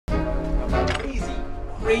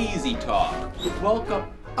Crazy Talk. Welcome.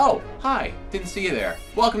 Oh, hi. Didn't see you there.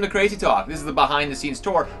 Welcome to Crazy Talk. This is the behind-the-scenes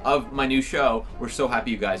tour of my new show. We're so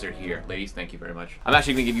happy you guys are here. Ladies, thank you very much. I'm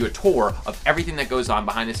actually going to give you a tour of everything that goes on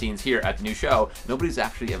behind the scenes here at the new show. Nobody's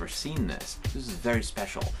actually ever seen this. This is very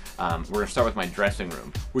special. We're going to start with my dressing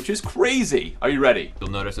room, which is crazy. Are you ready?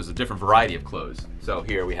 You'll notice there's a different variety of clothes. So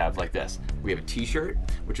here we have like this. We have a t-shirt,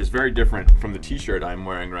 which is very different from the t-shirt I'm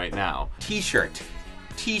wearing right now. T-shirt,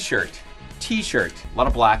 t-shirt, t-shirt. A lot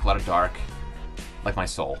of black, a lot of dark. Like my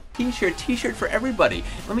soul. T-shirt for everybody.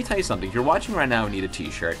 Let me tell you something. If you're watching right now and need a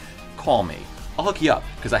t-shirt, call me. I'll hook you up,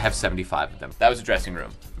 because I have 75 of them. That was the dressing room.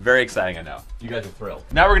 Very exciting, I know. You guys are thrilled.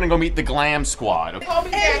 Now we're gonna go meet the glam squad.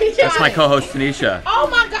 That's my co-host, Tanisha. Oh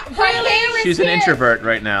my God, really? She's an introvert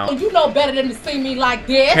right now. You know better than to see me like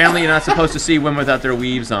this. Apparently you're not supposed to see women without their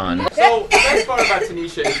weaves on. So, the best part about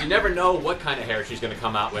Tanisha is you never know what kind of hair she's gonna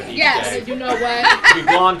come out with each day. You know what? Could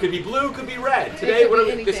be blonde, could be blue, could be red. Today, what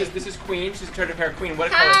are we, this is Queen. She's a turn of hair queen. What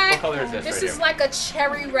color is this? This right is here? like a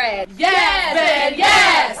cherry red. Yes, Ben,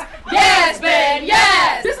 yes! Yes, Ben,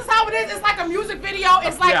 yes! This is how it is. It's like a music video.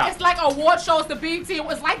 It's like award shows to BT.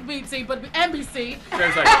 It's like BT, but NBC.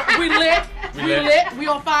 We lit. We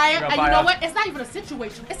on fire. And you know what? It's not even a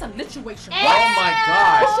situation. It's a lituation. Oh my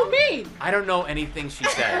gosh. What you mean? I don't know anything she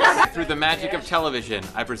says. Through the magic of television,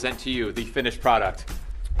 I present to you the finished product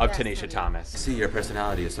of Tanisha Thomas. See, your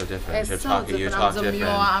personality is so different. It's You're so talking, different. you talk different.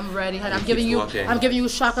 I'm ready. And I'm giving keeps you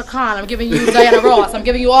Shaka Khan. I'm giving you Diana Ross. I'm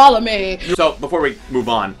giving you all of me. So before we move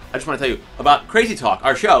on, I just want to tell you about Crazy Talk,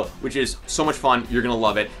 our show, which is so much fun. You're gonna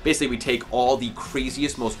love it. Basically, we take all the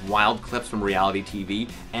craziest, most wild clips from reality TV,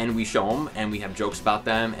 and we show them, and we have jokes about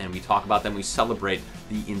them, and we talk about them. We celebrate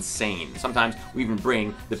the insane. Sometimes we even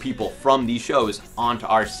bring the people from these shows onto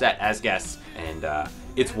our set as guests, and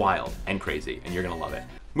it's wild and crazy, and you're gonna love it.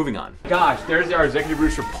 Moving on. Gosh, there's our executive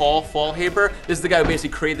producer, Paul Fallhaber. This is the guy who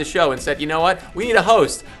basically created the show and said, you know what? We need a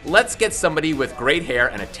host. Let's get somebody with great hair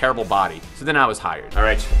and a terrible body. So then I was hired. All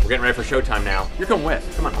right, we're getting ready for showtime now. You're coming with.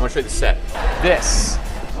 Come on, I want to show you the set. This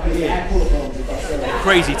is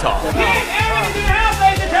Crazy Talk. This is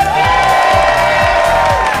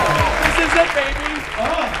it, baby.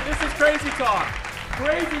 This is Crazy Talk.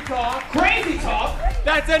 Crazy Talk. Crazy Talk?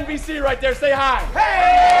 That's NBC right there. Say hi.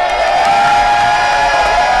 Hey!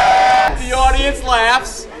 The audience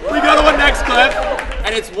laughs. We go to a next clip,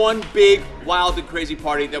 and it's one big, wild, and crazy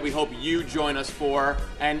party that we hope you join us for.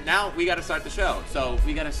 And now we got to start the show. So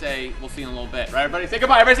we got to say, we'll see you in a little bit. Right, everybody? Say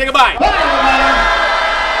goodbye. Everybody say goodbye. Bye, everybody.